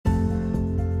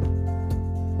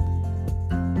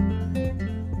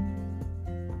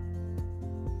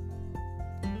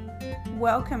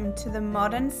welcome to the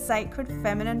Modern Sacred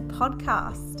Feminine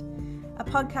podcast, a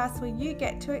podcast where you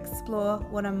get to explore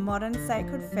what a modern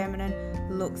sacred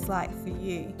feminine looks like for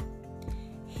you.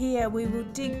 Here we will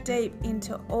dig deep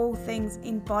into all things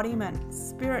embodiment,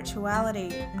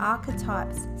 spirituality,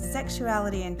 archetypes,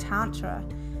 sexuality and tantra,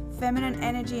 feminine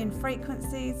energy and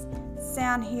frequencies,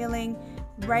 sound healing,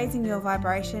 raising your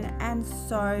vibration, and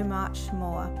so much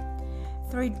more.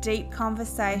 Through deep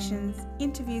conversations,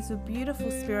 interviews with beautiful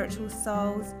spiritual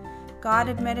souls,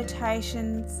 guided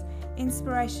meditations,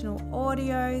 inspirational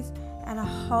audios, and a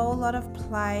whole lot of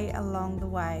play along the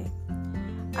way.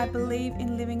 I believe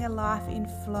in living a life in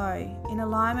flow, in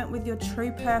alignment with your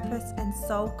true purpose and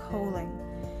soul calling,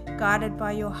 guided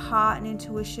by your heart and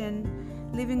intuition,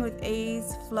 living with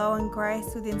ease, flow and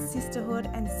grace within sisterhood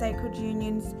and sacred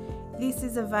unions. This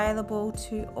is available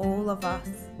to all of us.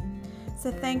 So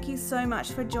thank you so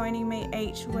much for joining me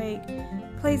each week.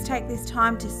 Please take this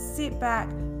time to sit back,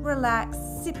 relax,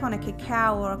 sip on a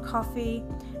cacao or a coffee,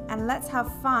 and let's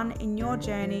have fun in your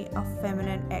journey of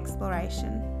feminine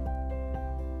exploration.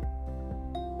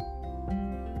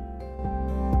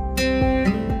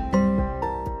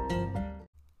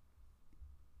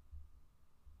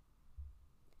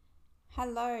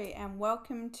 Hello and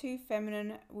welcome to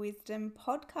Feminine Wisdom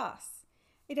Podcast.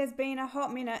 It has been a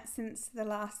hot minute since the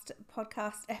last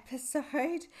podcast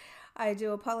episode. I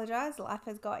do apologize, life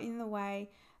has got in the way,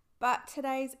 but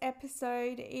today's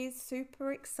episode is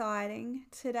super exciting.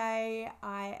 Today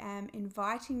I am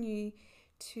inviting you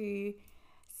to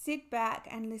sit back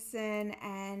and listen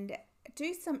and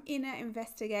do some inner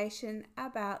investigation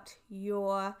about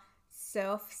your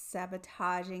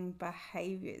self-sabotaging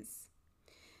behaviors.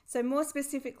 So more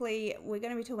specifically, we're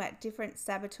going to be talking about different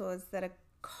saboteurs that are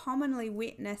commonly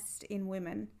witnessed in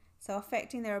women, so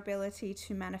affecting their ability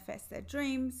to manifest their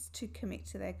dreams, to commit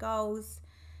to their goals,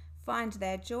 find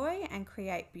their joy, and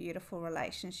create beautiful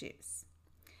relationships.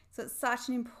 So it's such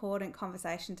an important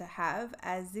conversation to have,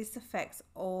 as this affects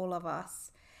all of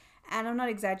us. And I'm not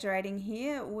exaggerating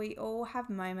here, we all have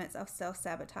moments of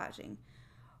self-sabotaging.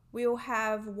 We all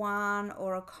have one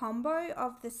or a combo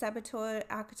of the saboteur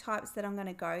archetypes that I'm going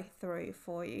to go through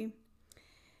for you.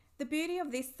 The beauty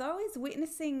of this, though, is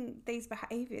witnessing these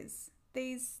behaviors,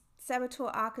 these saboteur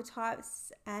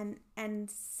archetypes, and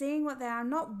seeing what they are,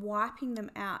 not wiping them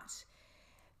out.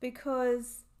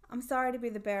 Because I'm sorry to be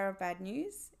the bearer of bad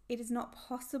news, it is not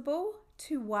possible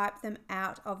to wipe them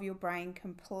out of your brain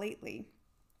completely.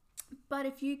 But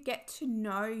if you get to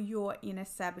know your inner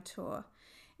saboteur,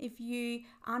 if you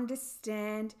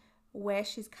understand where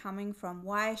she's coming from,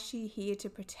 why is she here to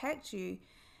protect you,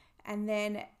 and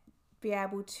then be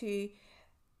able to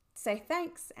say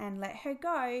thanks and let her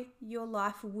go, your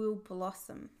life will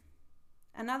blossom.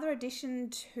 Another addition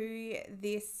to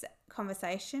this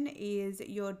conversation is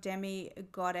your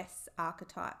demi-goddess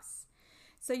archetypes.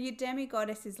 So your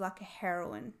demi-goddess is like a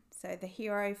heroine. So the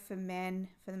hero for men,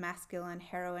 for the masculine,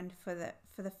 heroine for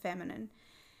the feminine.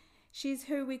 She's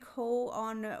who we call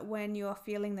on when you're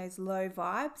feeling those low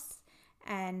vibes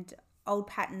and old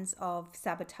patterns of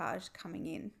sabotage coming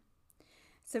in.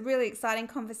 So really exciting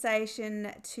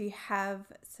conversation to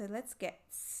have. So let's get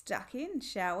stuck in,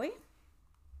 shall we?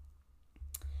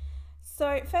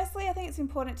 So firstly, I think it's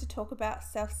important to talk about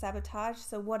self-sabotage,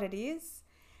 so what it is,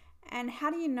 and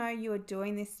how do you know you are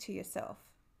doing this to yourself?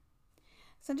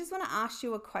 So I just want to ask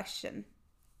you a question.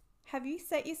 Have you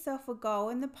set yourself a goal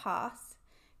in the past,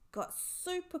 got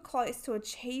super close to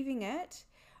achieving it,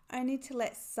 only to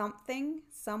let something,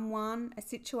 someone, a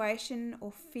situation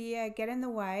or fear get in the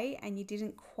way and you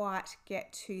didn't quite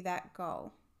get to that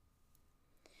goal?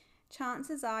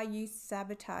 Chances are you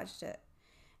sabotaged it.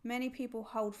 Many people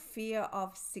hold fear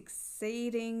of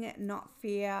succeeding, not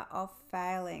fear of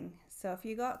failing. So if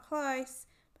you got close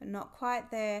but not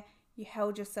quite there, you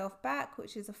held yourself back,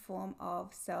 which is a form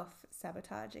of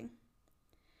self-sabotaging.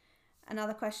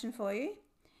 Another question for you.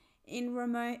 In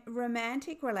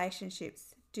romantic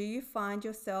relationships, do you find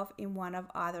yourself in one of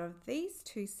either of these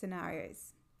two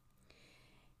scenarios?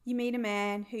 You meet a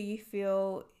man who you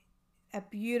feel a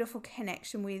beautiful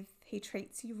connection with. He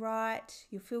treats you right.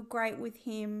 You feel great with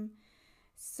him.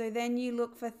 So then you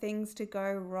look for things to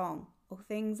go wrong or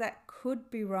things that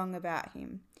could be wrong about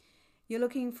him. You're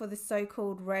looking for the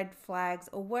so-called red flags,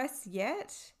 or worse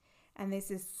yet, and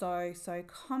this is so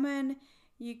common,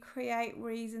 you create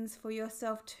reasons for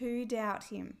yourself to doubt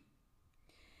him.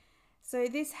 So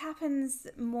this happens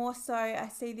more so, I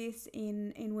see this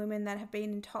in women that have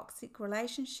been in toxic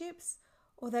relationships,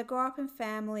 or they grow up in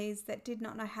families that did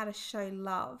not know how to show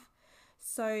love.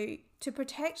 So to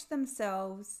protect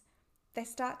themselves, they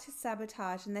start to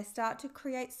sabotage and they start to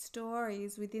create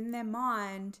stories within their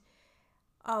mind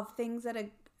of things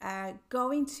that are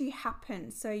going to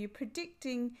happen. So you're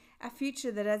predicting a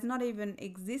future that is not even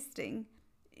existing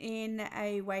in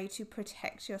a way to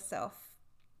protect yourself.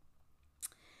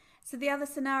 So the other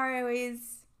scenario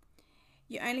is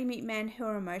you only meet men who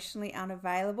are emotionally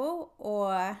unavailable,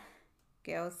 or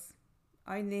girls,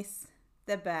 own this,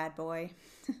 the bad boy.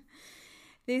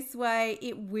 This way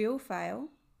it will fail,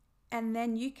 and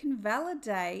then you can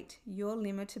validate your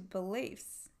limited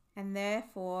beliefs and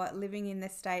therefore living in the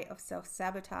state of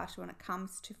self-sabotage when it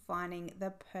comes to finding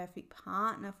the perfect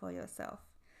partner for yourself.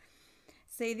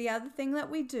 See, the other thing that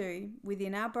we do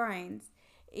within our brains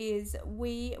is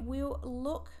we will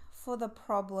look for the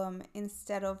problem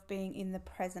instead of being in the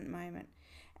present moment.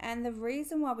 And the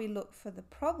reason why we look for the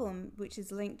problem, which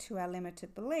is linked to our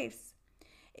limited beliefs,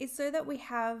 is so that we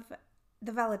have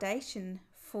the validation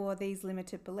for these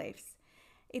limited beliefs.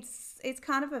 It's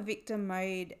kind of a victim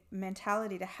mode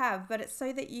mentality to have, but it's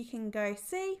so that you can go,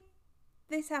 see,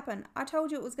 this happened. I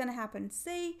told you it was going to happen.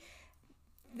 See,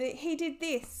 he did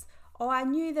this. Oh, I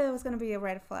knew there was going to be a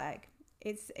red flag.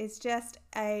 It's just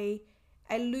a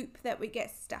loop that we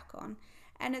get stuck on.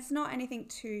 And it's not anything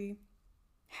to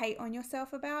hate on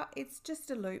yourself about. It's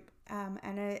just a loop.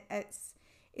 And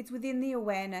it's within the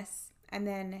awareness and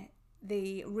then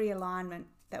the realignment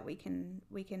that we can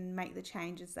make the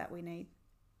changes that we need.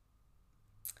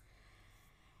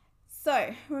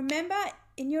 So remember,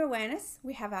 in your awareness,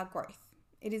 we have our growth.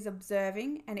 It is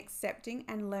observing and accepting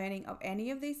and learning of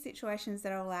any of these situations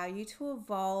that allow you to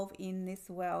evolve in this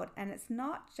world. And it's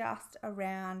not just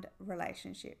around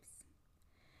relationships.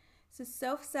 So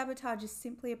self-sabotage is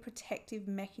simply a protective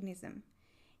mechanism.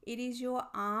 It is your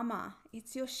armor.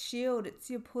 It's your shield.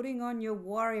 It's you putting on your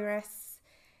warrioress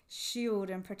shield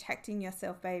and protecting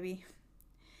yourself, baby.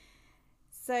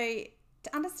 So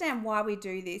to understand why we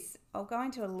do this, I'll go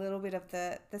into a little bit of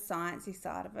the sciencey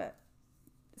side of it.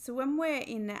 So when we're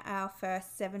in our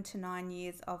first 7 to 9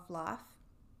 years of life,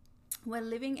 we're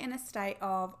living in a state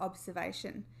of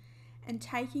observation and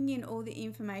taking in all the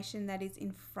information that is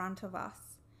in front of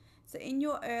us. So in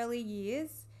your early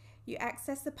years, you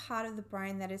access the part of the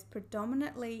brain that is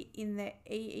predominantly in the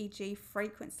EEG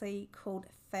frequency called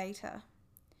theta.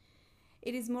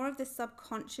 It is more of the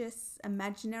subconscious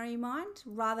imaginary mind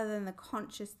rather than the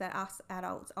conscious that us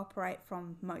adults operate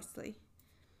from mostly.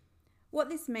 What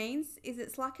this means is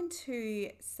it's likened to,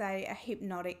 say, a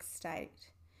hypnotic state.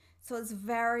 So it's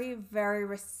very, very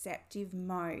receptive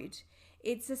mode.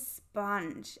 It's a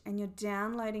sponge and you're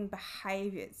downloading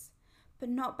behaviors, but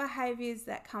not behaviors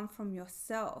that come from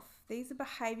yourself. These are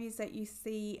behaviors that you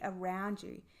see around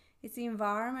you. It's the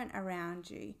environment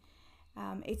around you.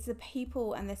 It's the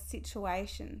people and the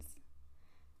situations.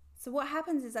 So what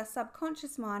happens is our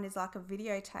subconscious mind is like a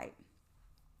videotape.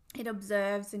 It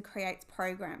observes and creates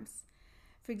programs.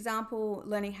 For example,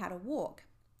 learning how to walk.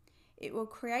 It will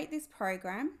create this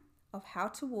program of how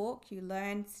to walk. You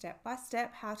learn step by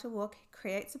step how to walk. It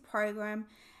creates a program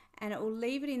and it will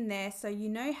leave it in there so you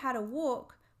know how to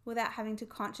walk without having to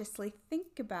consciously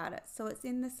think about it. So it's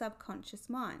in the subconscious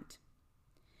mind.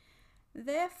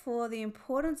 Therefore, the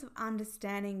importance of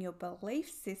understanding your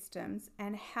belief systems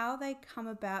and how they come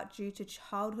about due to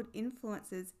childhood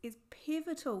influences is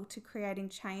pivotal to creating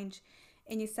change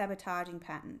in your sabotaging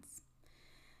patterns.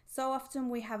 So often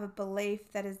we have a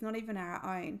belief that is not even our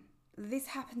own. This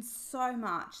happens so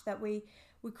much that we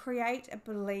create a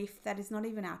belief that is not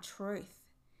even our truth.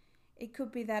 It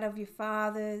could be that of your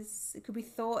father's, it could be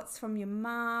thoughts from your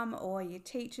mum or your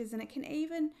teachers, and it can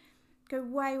even go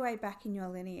way, way back in your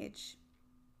lineage.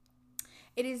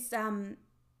 It is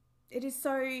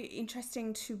so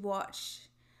interesting to watch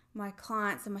my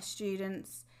clients and my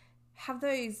students have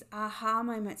those aha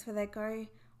moments where they go,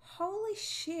 holy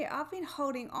shit, I've been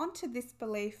holding on to this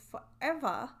belief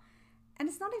forever and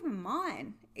it's not even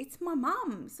mine. It's my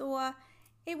mum's, or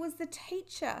it was the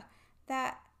teacher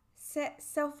that set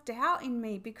self-doubt in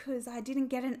me because I didn't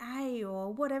get an A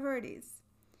or whatever it is.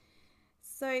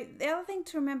 So the other thing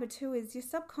to remember too is your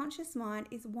subconscious mind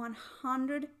is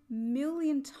 100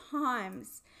 million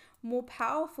times more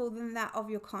powerful than that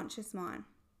of your conscious mind.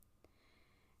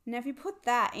 Now, if you put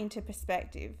that into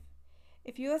perspective,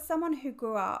 if you are someone who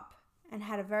grew up and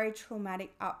had a very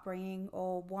traumatic upbringing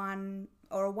or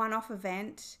a one-off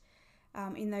event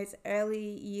in those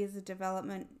early years of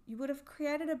development, you would have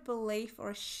created a belief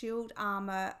or a shield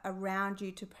armor around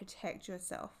you to protect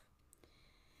yourself.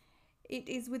 It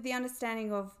is with the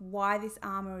understanding of why this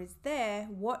armor is there,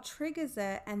 what triggers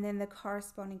it, and then the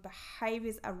corresponding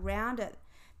behaviors around it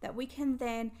that we can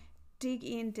then dig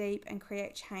in deep and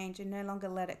create change and no longer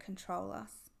let it control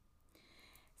us.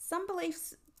 Some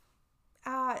beliefs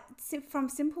from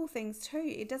simple things too.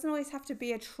 It doesn't always have to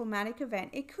be a traumatic event.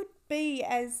 It could be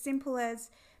as simple as,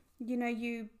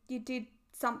 you did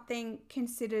something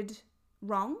considered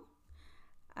wrong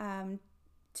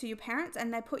to your parents,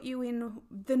 and they put you in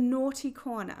the naughty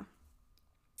corner.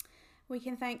 We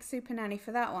can thank Super Nanny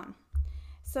for that one.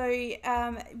 So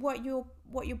what your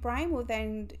brain will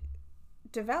then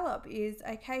develop is,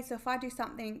 okay, so if I do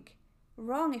something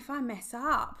wrong, if I mess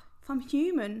up, if I'm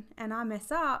human and I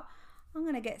mess up, I'm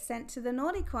going to get sent to the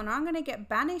naughty corner. I'm going to get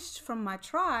banished from my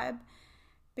tribe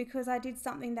because I did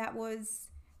something that was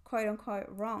quote unquote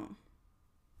wrong.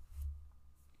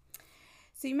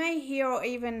 So you may hear or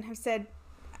even have said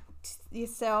to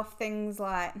yourself things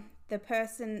like,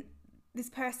 this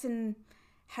person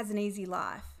has an easy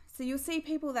life. So you'll see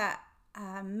people that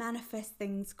manifest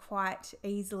things quite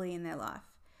easily in their life.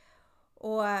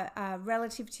 Or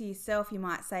relative to yourself, you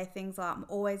might say things like, I'm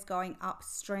always going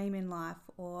upstream in life,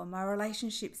 or my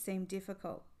relationships seem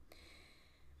difficult.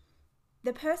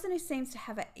 The person who seems to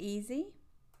have it easy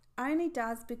only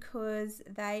does because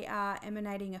they are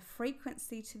emanating a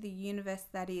frequency to the universe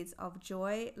that is of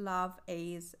joy, love,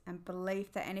 ease, and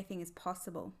belief that anything is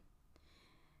possible.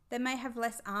 They may have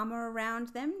less armor around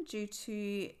them due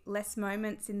to less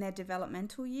moments in their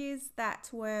developmental years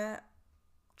that were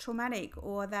traumatic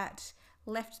or that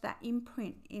left that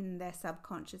imprint in their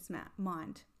subconscious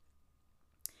mind.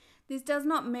 This does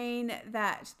not mean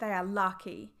that they are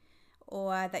lucky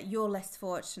or that you're less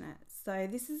fortunate. So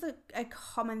this is a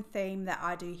common theme that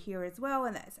I do here as well,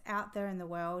 and that's out there in the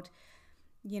world.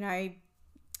 I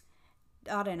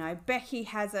don't know, Becky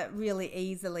has it really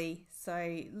easily,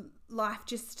 so life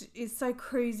just is so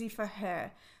cruisy for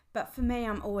her. But for me,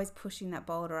 I'm always pushing that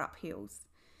boulder up hills.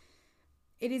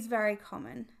 It is very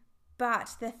common.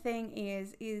 But the thing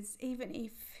is even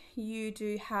if you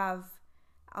do have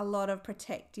a lot of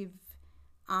protective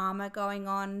armor going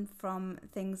on from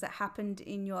things that happened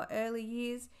in your early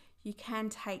years, you can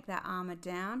take that armor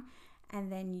down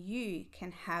and then you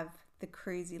can have the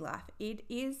cruisy life. It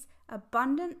is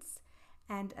abundance,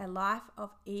 and a life of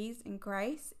ease and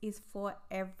grace is for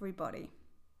everybody.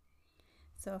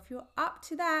 So if you're up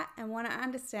to that and want to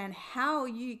understand how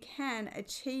you can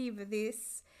achieve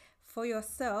this for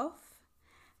yourself,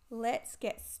 let's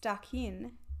get stuck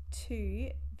in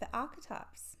to the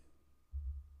archetypes.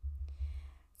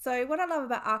 So what I love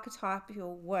about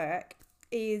archetypal work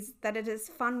is that it is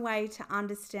a fun way to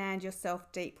understand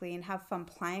yourself deeply and have fun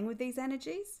playing with these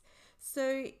energies.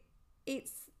 So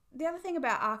the other thing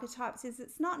about archetypes is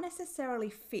it's not necessarily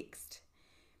fixed.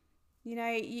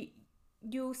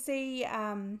 You'll see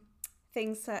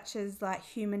things such as like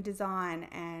human design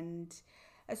and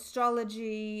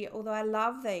astrology. Although I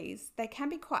love these, they can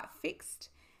be quite fixed,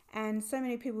 and so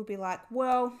many people will be like,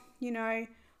 well,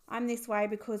 I'm this way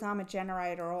because I'm a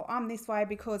generator, or I'm this way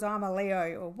because I'm a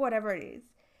Leo, or whatever it is.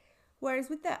 Whereas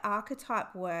with the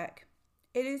archetype work,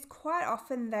 it is quite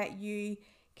often that you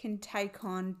can take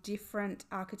on different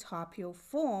archetypal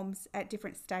forms at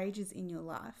different stages in your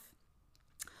life.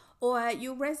 Or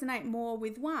you'll resonate more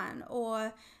with one,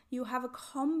 or you'll have a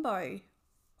combo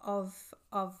of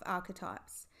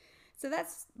archetypes. So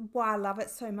that's why I love it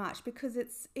so much, because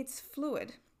it's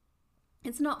fluid.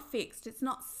 It's not fixed. It's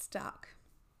not stuck.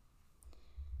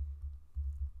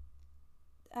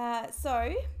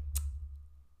 So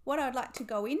what I'd like to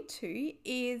go into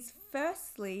is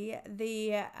firstly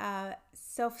the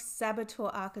self-saboteur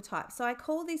archetype. So I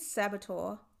call these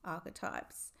saboteur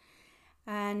archetypes.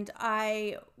 And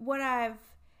what I've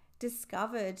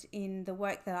discovered in the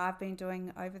work that I've been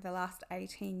doing over the last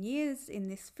 18 years in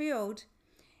this field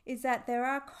is that there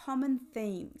are common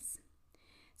themes.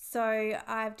 So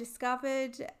I've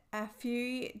discovered a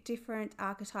few different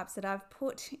archetypes that I've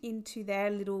put into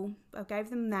I gave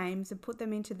them names and put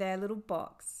them into their little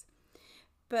box.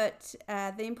 But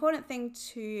the important thing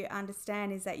to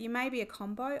understand is that you may be a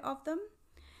combo of them.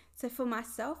 So for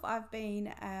myself, I've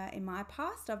been, in my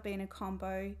past, I've been a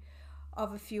combo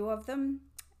of a few of them.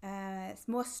 It's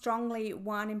more strongly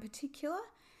one in particular.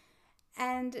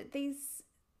 And these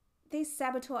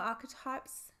saboteur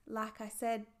archetypes, like I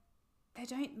said, they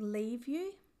don't leave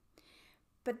you,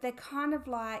 but they're kind of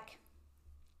like,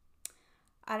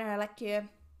 I don't know, like your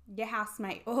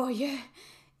housemate or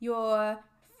your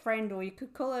friend, or you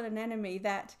could call it an enemy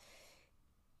that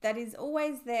is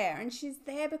always there, and she's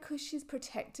there because she's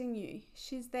protecting you.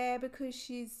 She's there because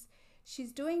she's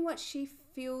doing what she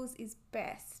feels is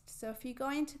best. So if you go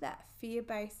into that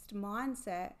fear-based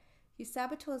mindset, your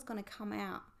saboteur is going to come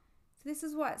out. So this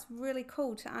is why it's really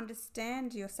cool to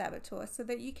understand your saboteur, so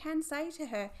that you can say to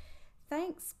her,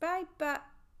 thanks, babe, but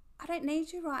I don't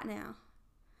need you right now.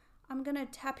 I'm going to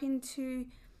tap into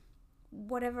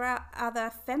whatever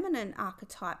other feminine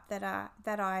archetype that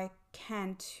I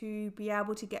can to be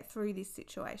able to get through this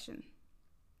situation.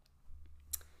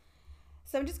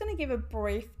 So I'm just going to give a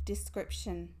brief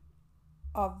description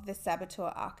of the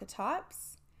saboteur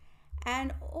archetypes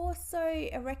and also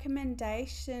a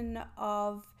recommendation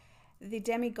of the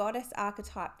demi-goddess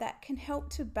archetype that can help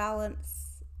to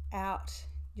balance out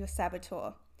your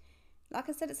saboteur. Like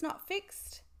I said, it's not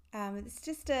fixed. It's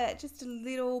just a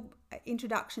little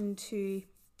introduction to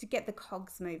get the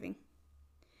cogs moving.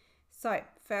 So,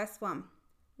 first one,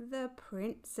 the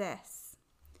princess.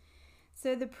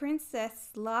 So the princess,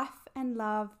 life and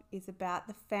love is about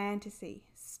the fantasy,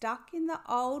 stuck in the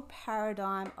old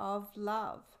paradigm of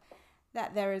love,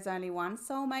 that there is only one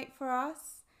soulmate for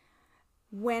us.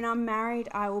 When I'm married,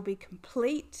 I will be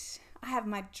complete. I have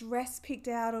my dress picked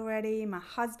out already. My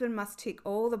husband must tick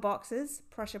all the boxes.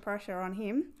 Pressure on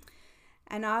him.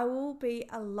 And I will be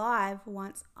alive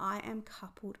once I am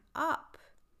coupled up.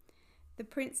 The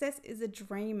princess is a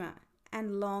dreamer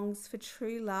and longs for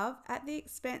true love at the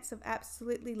expense of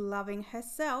absolutely loving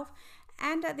herself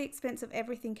and at the expense of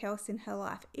everything else in her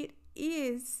life. It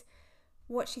is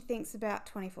what she thinks about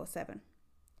 24/7.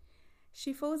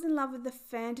 She falls in love with the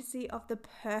fantasy of the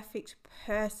perfect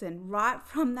person right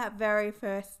from that very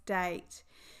first date.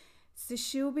 So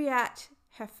she'll be at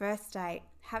her first date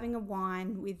having a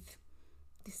wine with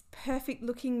this perfect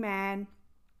looking man,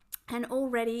 and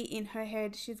already in her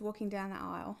head she's walking down the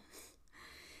aisle.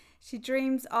 She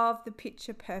dreams of the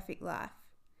picture perfect life.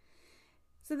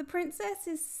 So the princess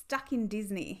is stuck in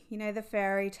Disney, the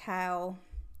fairy tale,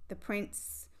 the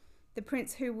prince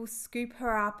who will scoop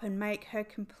her up and make her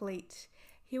complete.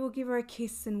 He will give her a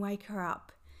kiss and wake her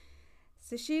up.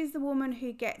 So she's the woman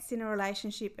who gets in a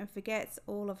relationship and forgets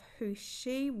all of who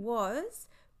she was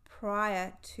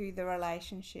prior to the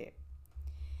relationship.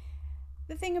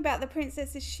 The thing about the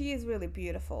princess is she is really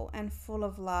beautiful and full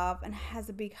of love and has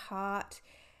a big heart.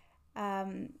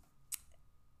 And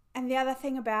the other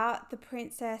thing about the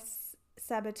princess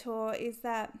saboteur is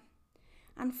that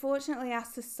unfortunately our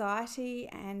society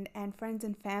and friends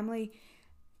and family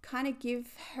kind of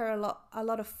give her a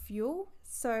lot of fuel.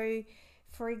 So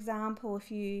for example, if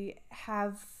you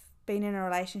have been in a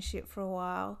relationship for a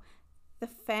while, the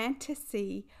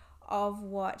fantasy of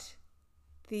what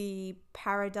the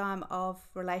paradigm of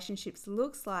relationships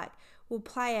looks like will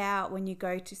play out when you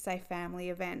go to, say, family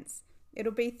events.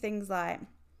 It'll be things like,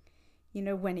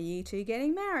 when are you two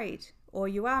getting married? Or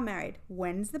you are married.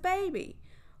 When's the baby?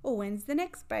 Or when's the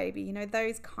next baby?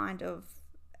 Those kind of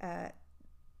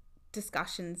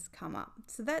discussions come up.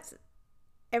 So that's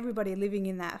everybody living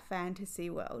in that fantasy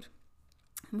world.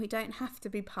 And we don't have to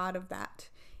be part of that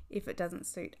if it doesn't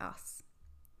suit us.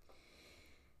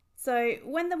 So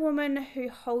when the woman who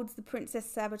holds the princess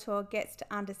saboteur gets to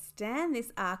understand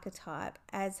this archetype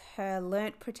as her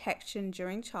learnt protection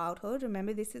during childhood,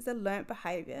 remember this is a learnt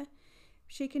behaviour,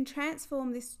 she can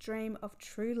transform this dream of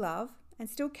true love and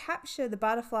still capture the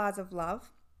butterflies of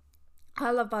love. I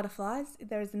love butterflies,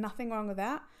 there is nothing wrong with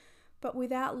that, but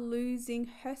without losing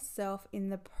herself in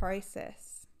the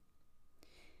process.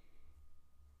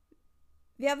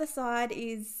 The other side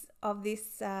of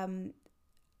this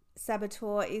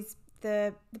saboteur is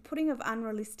the putting of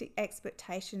unrealistic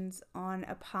expectations on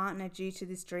a partner due to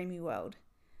this dreamy world.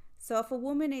 So if a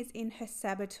woman is in her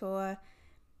saboteur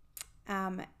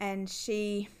and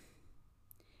she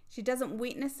doesn't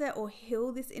witness it or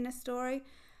heal this inner story,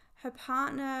 her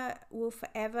partner will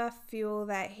forever feel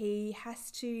that he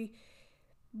has to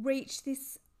reach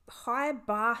this high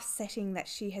bar setting that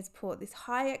she has put, this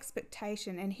high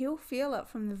expectation, and he'll feel it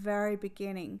from the very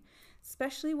beginning,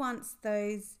 especially once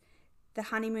the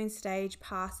honeymoon stage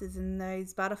passes and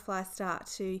those butterflies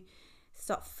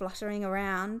stop fluttering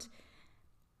around.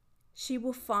 She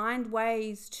will find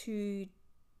ways to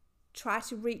try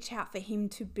to reach out for him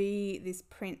to be this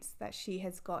prince that she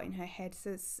has got in her head.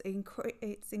 So it's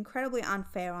incredibly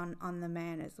unfair on the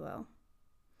man as well.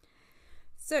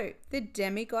 So the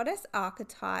demi-goddess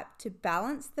archetype to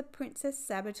balance the princess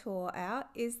saboteur out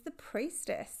is the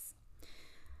priestess.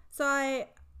 So I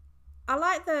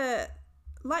like the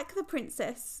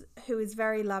princess, who is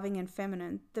very loving and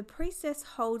feminine. The priestess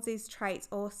holds these traits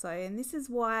also, and this is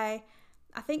why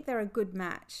I think they're a good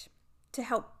match to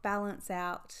help balance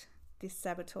out this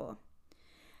saboteur.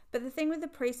 But the thing with the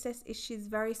priestess is she's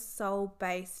very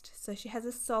soul-based, so she has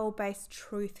a soul-based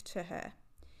truth to her.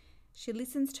 She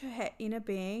listens to her inner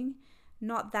being,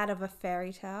 not that of a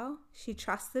fairy tale. She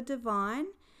trusts the divine.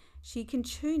 She can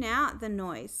tune out the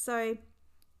noise. So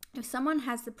if someone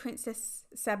has the princess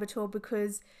saboteur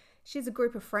because she has a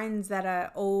group of friends that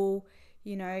are all,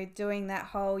 doing that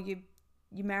whole you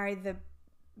marry the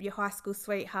your high school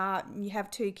sweetheart and you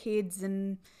have 2 kids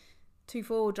and 2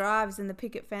 4-wheel drives and the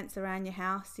picket fence around your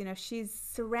house. You know, if she's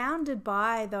surrounded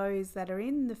by those that are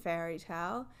in the fairy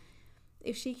tale,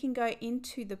 if she can go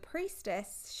into the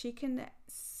priestess, she can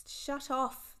shut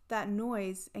off that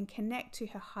noise and connect to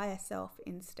her higher self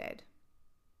instead.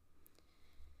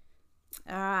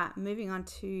 All right, moving on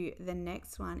to the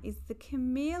next one is the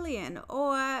chameleon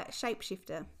or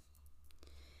shapeshifter.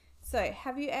 So,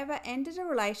 have you ever ended a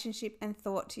relationship and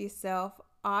thought to yourself,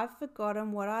 I've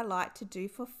forgotten what I like to do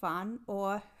for fun,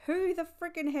 or who the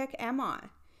freaking heck am I?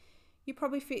 You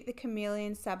probably fit the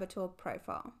chameleon saboteur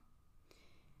profile.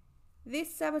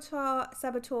 This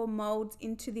saboteur molds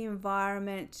into the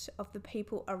environment of the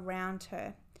people around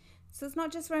her. So it's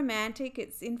not just romantic,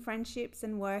 it's in friendships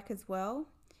and work as well.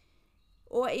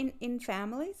 Or in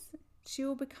families. She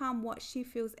will become what she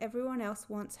feels everyone else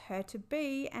wants her to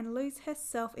be and lose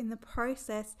herself in the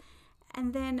process,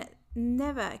 and then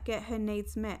never get her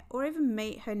needs met or even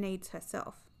meet her needs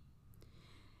herself.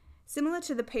 Similar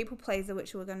to the people pleaser,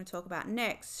 which we're going to talk about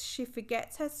next, she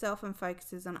forgets herself and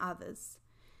focuses on others.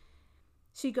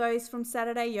 She goes from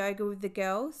Saturday yoga with the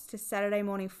girls to Saturday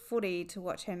morning footy to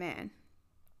watch her man.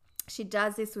 She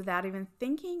does this without even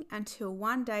thinking until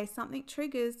one day something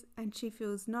triggers and she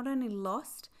feels not only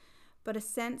lost, but a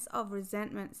sense of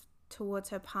resentment towards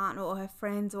her partner or her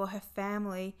friends or her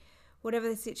family, whatever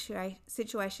the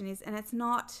situation is. And it's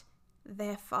not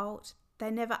their fault. They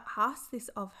never asked this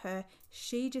of her.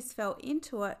 She just fell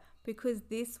into it because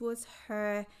this was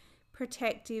her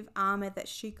protective armor that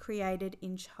she created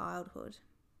in childhood.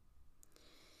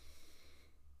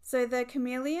 So the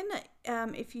chameleon,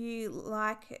 if you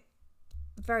like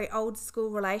very old school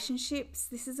relationships,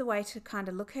 this is a way to kind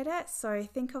of look at it. So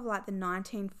think of like the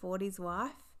 1940s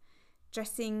wife,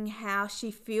 dressing how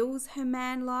she feels her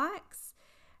man likes,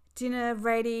 dinner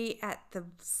ready at the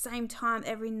same time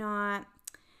every night,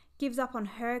 gives up on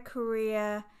her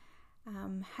career,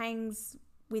 hangs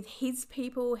with his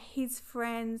people, his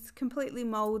friends, completely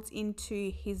molds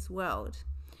into his world.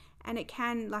 And it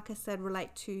can, like I said,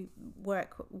 relate to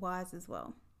work-wise as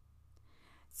well.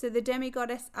 So the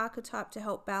demigoddess archetype to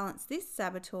help balance this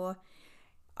saboteur,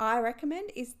 I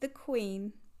recommend, is the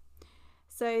queen.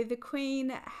 So the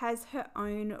queen has her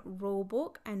own rule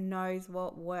book and knows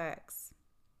what works.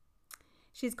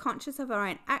 She's conscious of her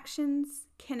own actions,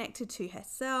 connected to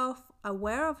herself,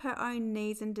 aware of her own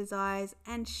needs and desires,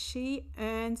 and she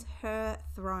earns her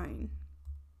throne.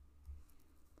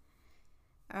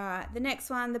 All right, the next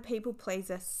one, the people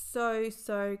pleaser, so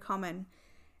common.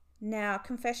 Now,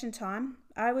 confession time,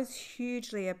 I was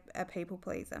hugely a people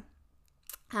pleaser.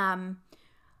 I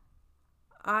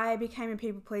became a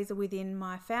people pleaser within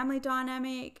my family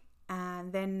dynamic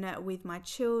and then with my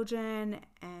children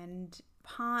and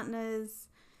partners.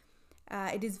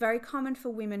 It is very common for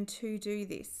women to do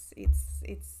this.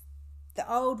 It's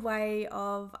the old way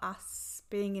of us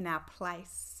being in our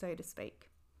place, so to speak.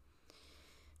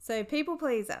 So people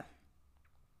pleaser.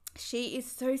 She is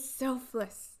so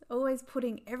selfless, always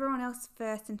putting everyone else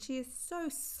first, and she is so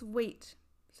sweet.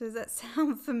 So does that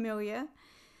sound familiar?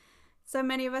 So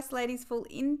many of us ladies fall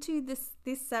into this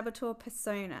saboteur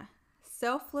persona.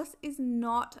 Selfless is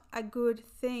not a good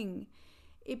thing.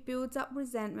 It builds up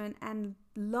resentment and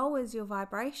lowers your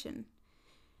vibration.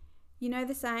 You know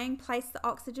the saying, place the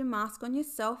oxygen mask on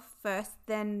yourself first,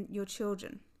 then your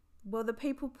children. Well, the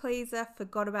people pleaser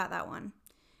forgot about that one.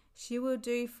 She will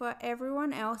do for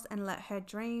everyone else and let her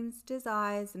dreams,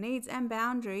 desires, needs and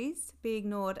boundaries be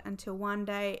ignored until one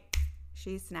day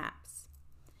she snaps.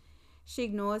 She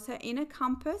ignores her inner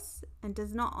compass and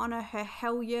does not honor her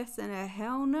hell yes and her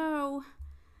hell no.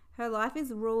 Her life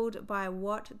is ruled by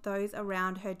what those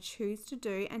around her choose to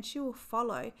do, and she will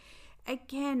follow.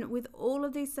 Again, with all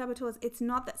of these saboteurs, it's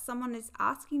not that someone is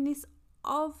asking this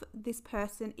of this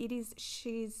person. It is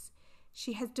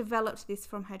she has developed this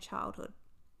from her childhood.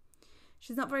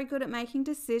 She's not very good at making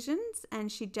decisions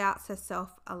and she doubts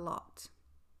herself a lot.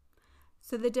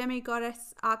 So the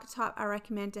demigoddess archetype I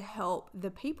recommend to help the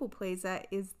people pleaser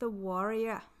is the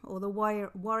warrior, or the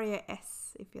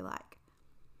warrioress, if you like.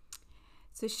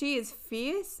 So she is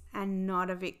fierce and not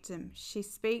a victim. She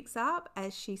speaks up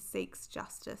as she seeks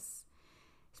justice.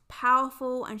 She's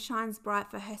powerful and shines bright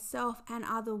for herself and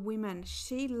other women.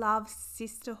 She loves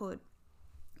sisterhood.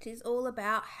 She's all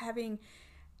about having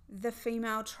the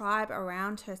female tribe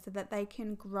around her so that they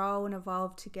can grow and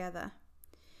evolve together.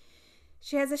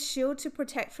 She has a shield to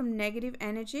protect from negative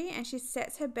energy, and she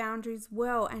sets her boundaries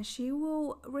well, and she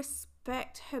will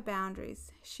respect her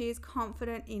boundaries. She is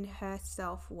confident in her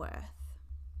self-worth.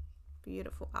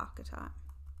 Beautiful archetype.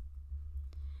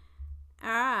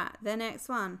 Alright, the next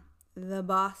one, the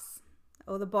boss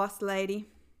or the boss lady.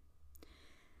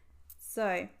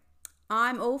 So,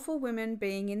 I'm all for women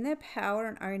being in their power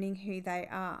and owning who they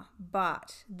are,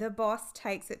 but the boss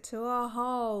takes it to a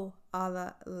whole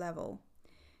other level.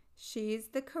 She is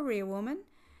the career woman,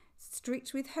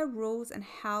 strict with her rules and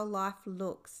how life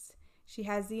looks. She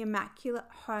has the immaculate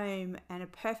home and a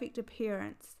perfect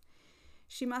appearance.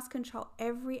 She must control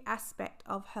every aspect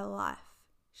of her life.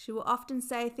 She will often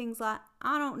say things like,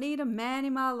 "I don't need a man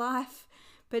in my life,"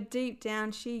 but deep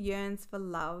down she yearns for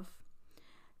love.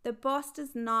 The boss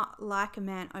does not like a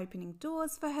man opening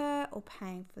doors for her or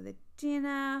paying for the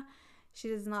dinner. She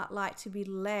does not like to be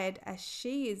led as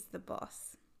she is the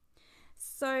boss.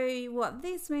 So what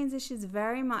this means is she's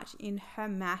very much in her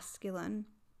masculine.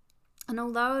 And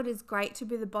although it is great to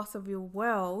be the boss of your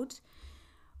world,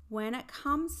 when it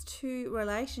comes to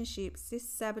relationships, this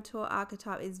saboteur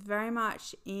archetype is very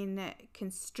much in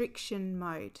constriction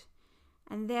mode.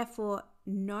 And therefore,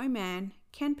 no man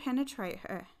can penetrate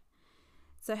her.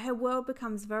 So her world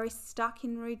becomes very stuck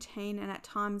in routine and at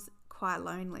times quite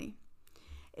lonely.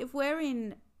 If we're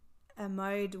in a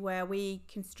mode where we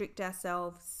constrict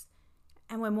ourselves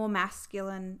and we're more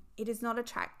masculine, it is not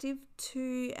attractive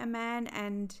to a man,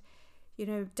 and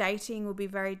dating will be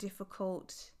very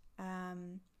difficult.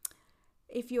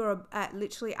 If you're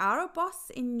literally are a boss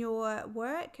in your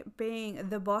work, being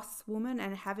the boss woman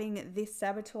and having this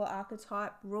saboteur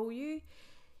archetype rule you,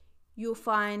 you'll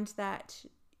find that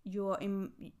your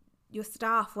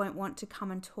staff won't want to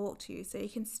come and talk to you. So you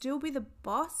can still be the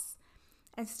boss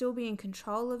and still be in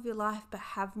control of your life, but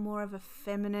have more of a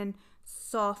feminine,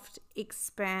 soft,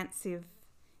 expansive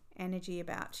energy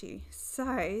about you.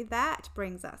 So that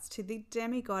brings us to the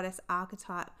demigoddess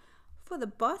archetype for the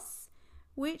boss,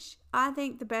 which I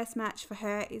think the best match for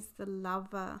her is the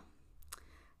lover.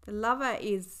 The lover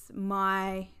is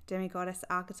my demigoddess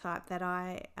archetype that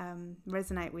I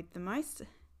resonate with the most.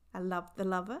 I love the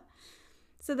lover.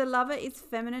 So the lover is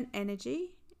feminine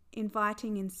energy,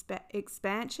 inviting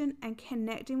expansion and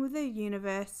connecting with the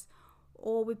universe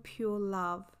or with pure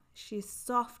love. She is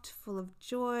soft, full of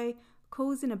joy,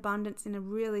 calls in abundance in a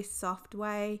really soft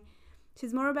way.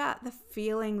 She's more about the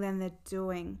feeling than the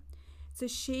doing. So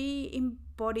she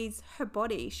embodies her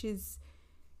body. She's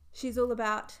all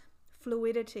about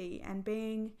fluidity and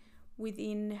being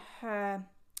within her.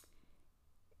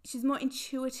 She's more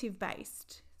intuitive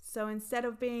based. So instead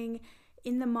of being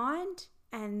in the mind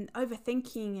and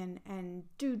overthinking and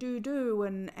do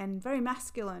and very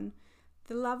masculine,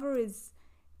 the lover is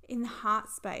in the heart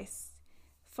space,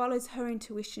 follows her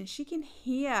intuition. She can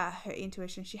hear her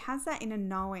intuition. She has that inner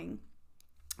knowing,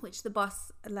 which the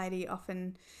boss lady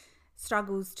often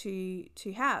struggles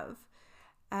to have.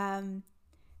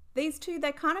 These two,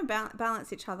 they kind of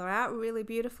balance each other out really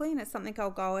beautifully, and it's something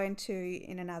I'll go into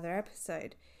in another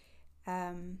episode.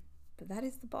 But that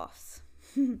is the boss.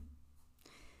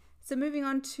 So moving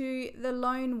on to the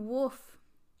lone wolf.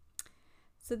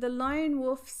 So the lone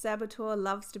wolf saboteur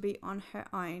loves to be on her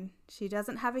own. She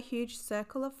doesn't have a huge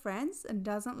circle of friends and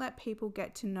doesn't let people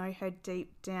get to know her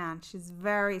deep down. She's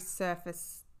very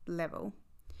surface level.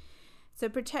 So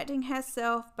protecting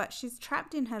herself, but she's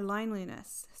trapped in her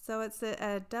loneliness. So it's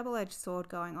a double-edged sword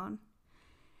going on.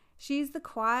 She's the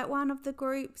quiet one of the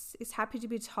groups, is happy to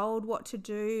be told what to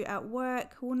do at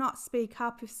work, will not speak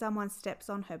up if someone steps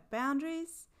on her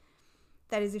boundaries.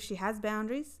 That is, if she has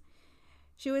boundaries.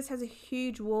 She always has a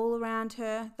huge wall around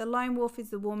her. The lone wolf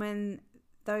is the woman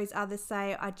those others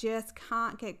say, "I just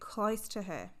can't get close to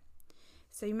her."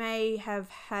 So you may have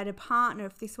had a partner,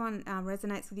 if this one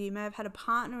resonates with you, you may have had a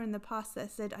partner in the past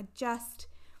that said, I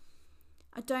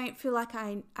don't feel like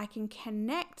I can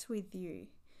connect with you.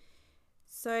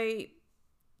 So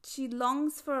she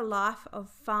longs for a life of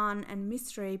fun and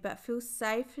mystery, but feels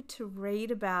safer to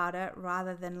read about it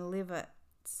rather than live it.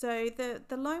 So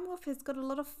the lone wolf has got a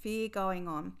lot of fear going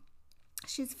on.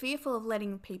 She's fearful of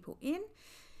letting people in,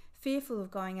 fearful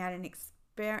of going out and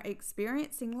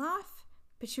experiencing life,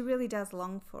 but she really does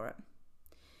long for it.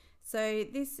 So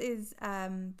this is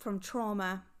from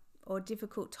trauma or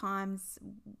difficult times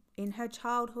in her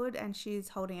childhood, and she's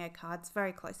holding her cards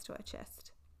very close to her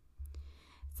chest.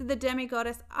 So the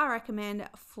demigoddess I recommend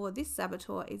for this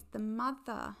saboteur is the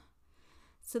mother.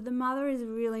 So the mother is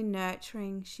really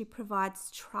nurturing. She provides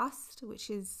trust, which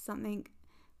is something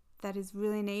that is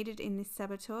really needed in this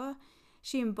saboteur.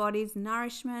 She embodies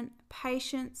nourishment,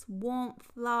 patience, warmth,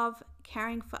 love,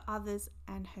 caring for others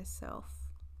and herself.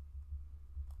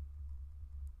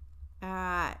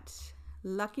 Alright,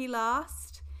 lucky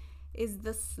last is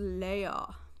the slayer.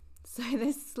 So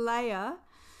the slayer,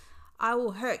 I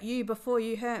will hurt you before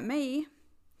you hurt me.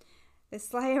 The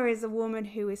slayer is a woman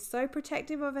who is so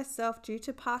protective of herself due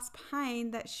to past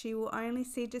pain that she will only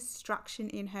see destruction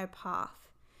in her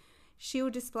path. She will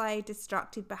display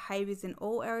destructive behaviors in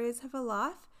all areas of her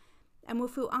life and will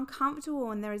feel uncomfortable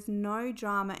when there is no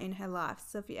drama in her life.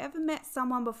 So if you ever met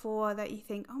someone before that you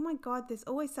think, oh my God, there's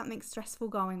always something stressful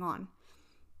going on,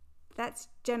 that's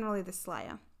generally the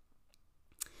slayer.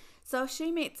 So if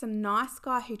she meets a nice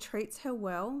guy who treats her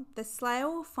well, the slayer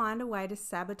will find a way to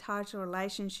sabotage the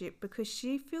relationship because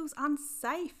she feels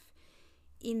unsafe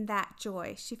in that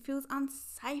joy. She feels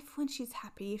unsafe when she's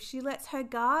happy. If she lets her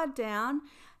guard down,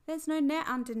 there's no net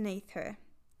underneath her.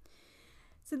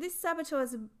 So this saboteur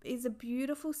is a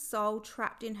beautiful soul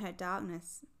trapped in her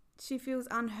darkness. She feels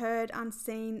unheard,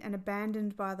 unseen, and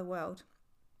abandoned by the world.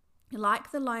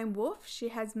 Like the lone wolf, she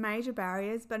has major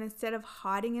barriers, but instead of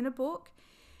hiding in a book,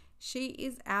 she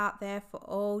is out there for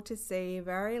all to see,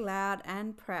 very loud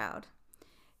and proud.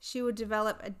 She will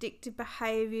develop addictive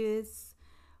behaviors,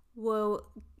 will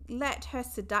let her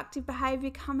seductive behavior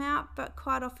come out, but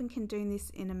quite often can do this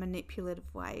in a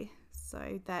manipulative way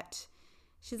so that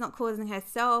she's not causing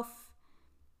herself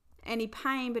any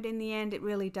pain, but in the end it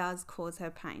really does cause her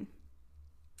pain.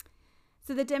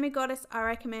 So the demigoddess I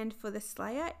recommend for the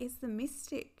slayer is the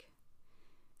mystic.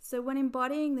 So when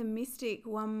embodying the mystic,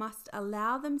 one must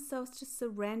allow themselves to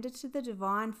surrender to the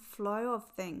divine flow of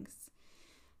things.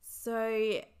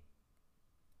 So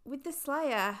with the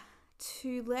slayer,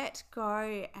 to let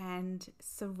go and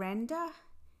surrender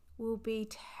will be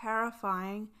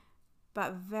terrifying,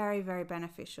 but very, very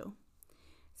beneficial.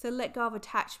 So let go of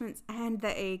attachments and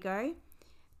the ego,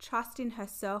 trust in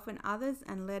herself and others,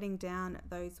 and letting down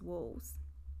those walls.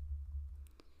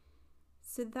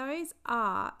 So those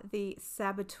are the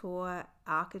saboteur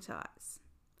archetypes.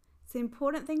 So the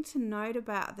important thing to note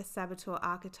about the saboteur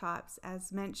archetypes,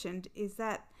 as mentioned, is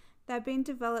that they've been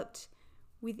developed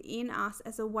within us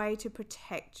as a way to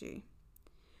protect you.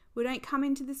 We don't come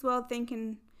into this world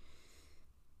thinking,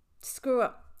 screw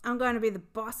it, I'm going to be the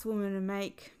boss woman and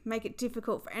make it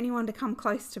difficult for anyone to come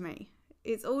close to me.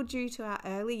 It's all due to our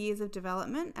early years of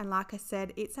development, and like I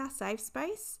said, it's our safe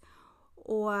space,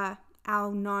 or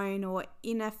our known or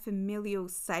inner familial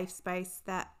safe space,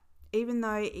 that even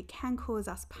though it can cause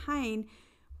us pain,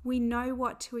 we know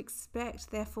what to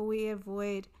expect. Therefore, we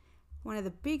avoid one of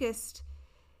the biggest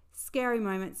scary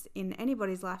moments in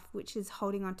anybody's life, which is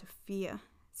holding on to fear.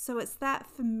 So it's that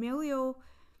familial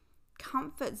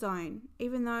comfort zone,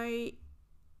 even though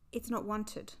it's not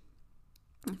wanted,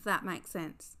 if that makes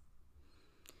sense.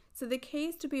 So the key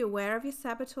is to be aware of your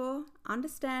saboteur,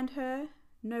 understand her,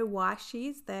 know why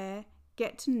she's there,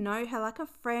 get to know her like a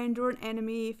friend or an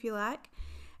enemy if you like,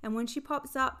 and when she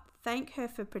pops up, thank her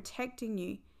for protecting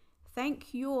you.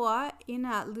 Thank your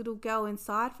inner little girl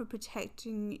inside for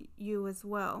protecting you as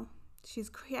well.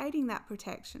 She's creating that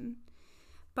protection.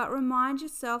 But remind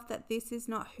yourself that this is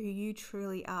not who you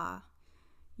truly are.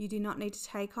 You do not need to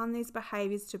take on these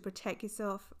behaviors to protect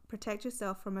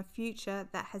yourself from a future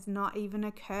that has not even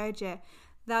occurred yet.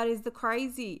 That is the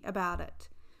crazy about it,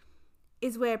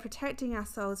 is we're protecting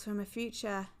ourselves from a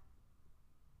future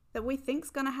that we think is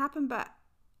going to happen, but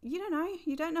you don't know.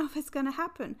 You don't know if it's going to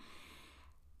happen.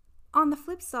 On the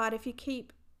flip side, if you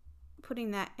keep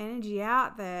putting that energy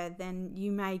out there, then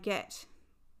you may get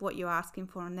what you're asking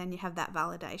for, and then you have that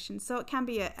validation. So it can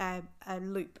be a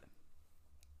loop.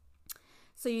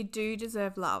 So you do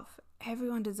deserve love.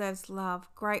 Everyone deserves love,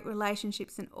 great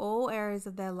relationships in all areas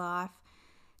of their life,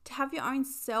 to have your own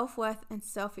self-worth and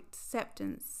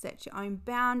self-acceptance, set your own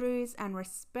boundaries and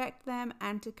respect them,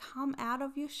 and to come out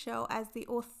of your shell as the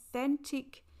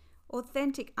authentic,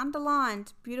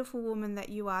 underlined, beautiful woman that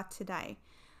you are today.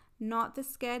 Not the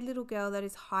scared little girl that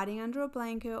is hiding under a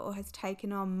blanket or has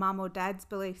taken on mum or dad's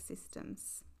belief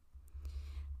systems.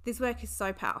 This work is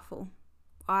so powerful.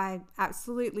 I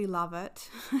absolutely love it,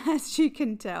 as you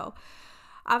can tell.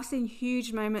 I've seen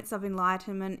huge moments of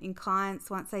enlightenment in clients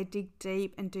once they dig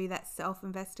deep and do that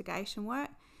self-investigation work.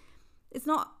 It's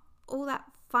not all that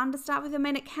fun to start with. I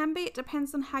mean, it can be. It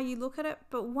depends on how you look at it.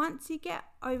 But once you get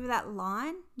over that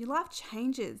line, your life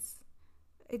changes.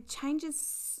 It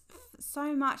changes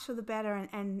so much for the better,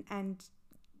 and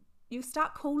you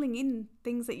start calling in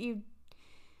things that you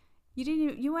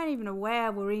weren't even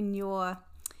aware were in your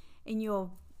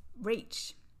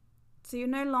reach. So you're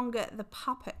no longer the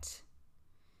puppet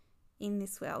in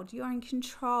this world. You're in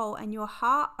control, and your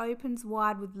heart opens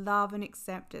wide with love and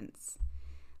acceptance.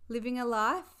 Living a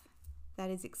life that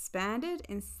is expanded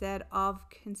instead of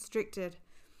constricted.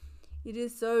 It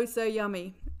is so, so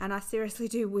yummy, and I seriously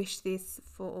do wish this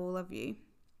for all of you.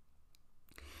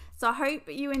 So I hope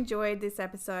you enjoyed this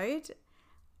episode.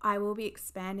 I will be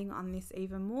expanding on this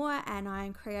even more, and I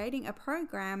am creating a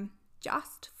program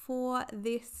just for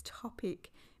this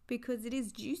topic because it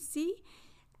is juicy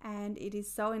and it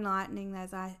is so enlightening,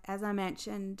 as I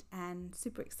mentioned, and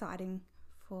super exciting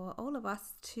for all of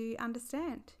us to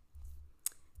understand.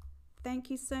 Thank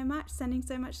you so much. Sending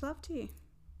so much love to you.